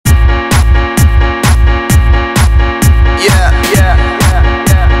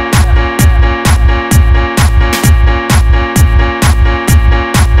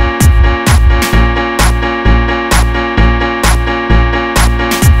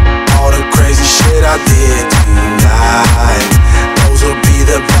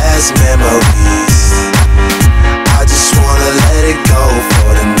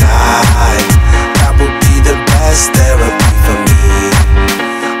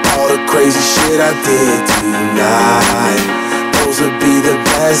crazy shit I did tonight, those would be the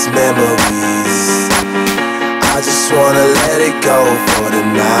best memories. I just wanna let it go for the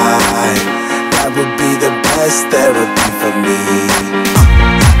night. That would be the best therapy for me.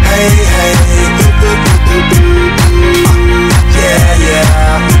 Hey, hey, yeah,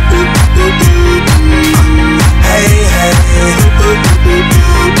 yeah. Hey, hey,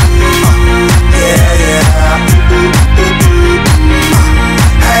 yeah, yeah.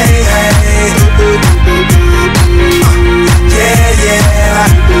 Hey, hey, yeah, yeah.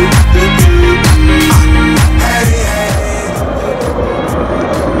 Hey, hey.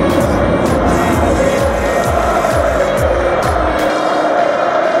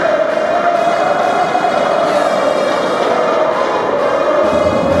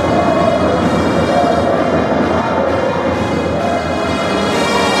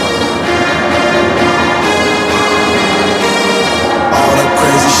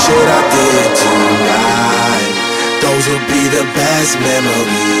 Shit I did tonight, those will be the best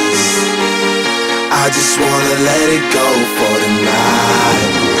memories. I just wanna let it go for the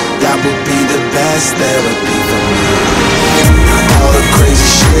night. That would be the best therapy for me. All the crazy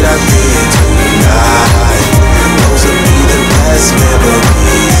shit